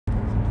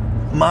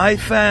My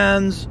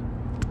fans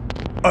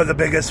are the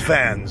biggest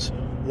fans,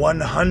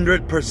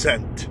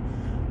 100%.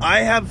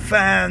 I have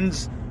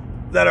fans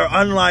that are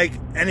unlike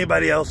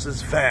anybody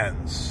else's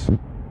fans.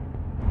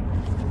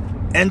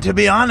 And to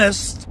be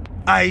honest,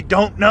 I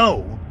don't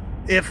know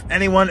if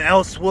anyone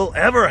else will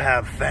ever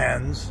have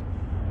fans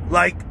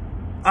like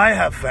I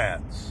have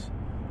fans.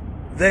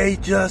 They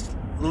just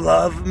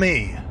love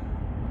me.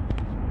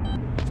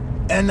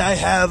 And I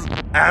have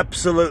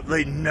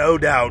absolutely no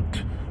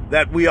doubt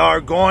that we are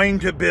going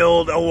to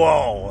build a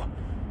wall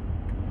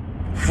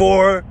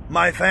for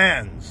my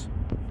fans.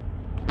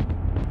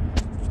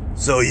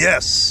 So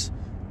yes,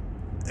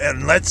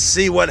 and let's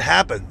see what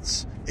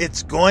happens.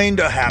 It's going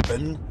to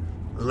happen.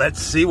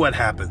 Let's see what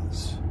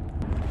happens.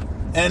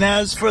 And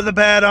as for the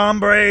bad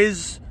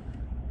hombres,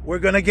 we're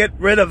going to get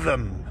rid of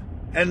them.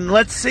 And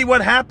let's see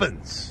what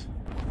happens.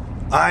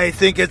 I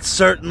think it's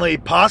certainly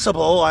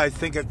possible. I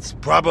think it's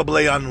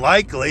probably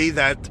unlikely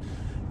that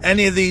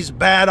any of these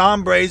bad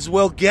hombres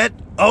will get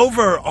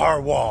over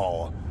our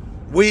wall.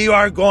 We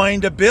are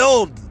going to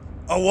build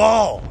a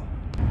wall.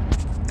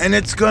 And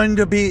it's going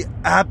to be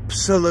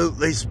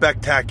absolutely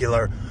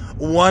spectacular.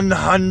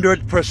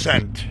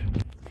 100%.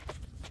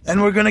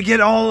 And we're going to get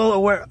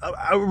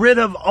rid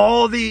of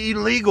all the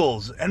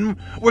illegals. And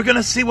we're going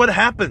to see what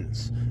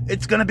happens.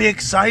 It's going to be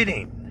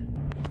exciting.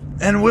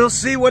 And we'll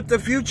see what the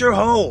future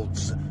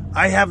holds.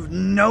 I have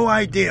no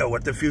idea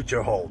what the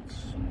future holds.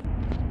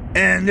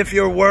 And if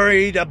you're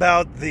worried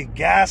about the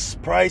gas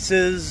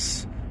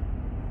prices,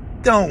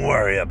 don't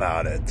worry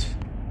about it.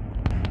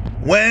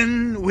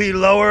 When we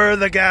lower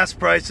the gas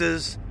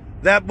prices,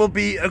 that will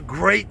be a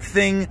great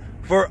thing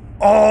for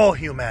all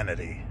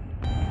humanity.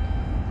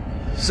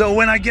 So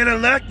when I get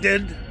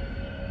elected,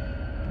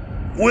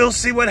 we'll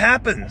see what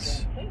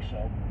happens.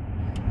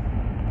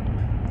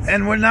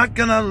 And we're not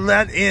going to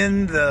let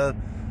in the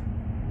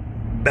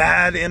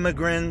bad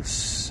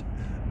immigrants,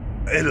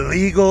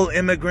 illegal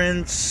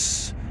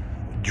immigrants,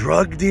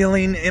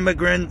 drug-dealing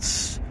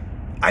immigrants.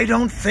 I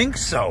don't think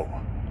so.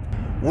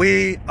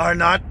 We are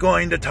not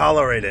going to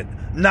tolerate it.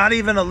 Not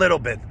even a little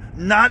bit.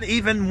 Not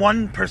even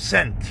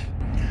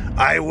 1%.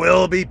 I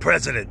will be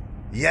president.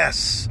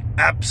 Yes,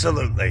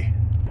 absolutely.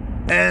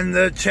 And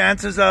the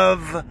chances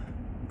of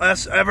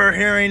us ever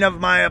hearing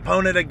of my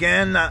opponent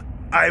again,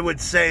 I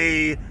would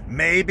say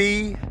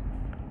maybe.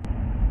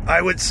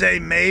 I would say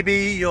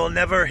maybe you'll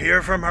never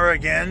hear from her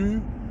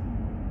again.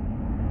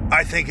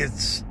 I think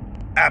it's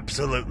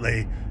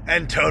absolutely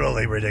and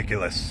totally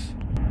ridiculous.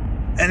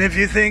 And if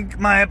you think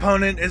my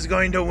opponent is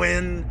going to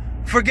win,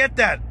 forget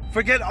that.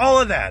 Forget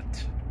all of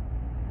that.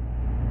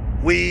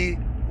 We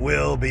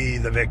will be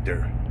the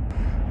victor.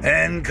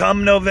 And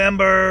come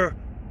November,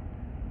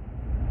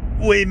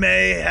 we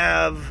may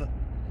have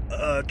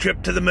a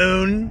trip to the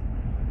moon.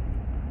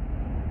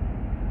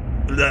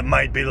 That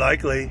might be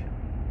likely.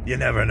 You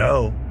never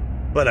know.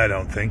 But I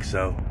don't think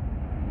so.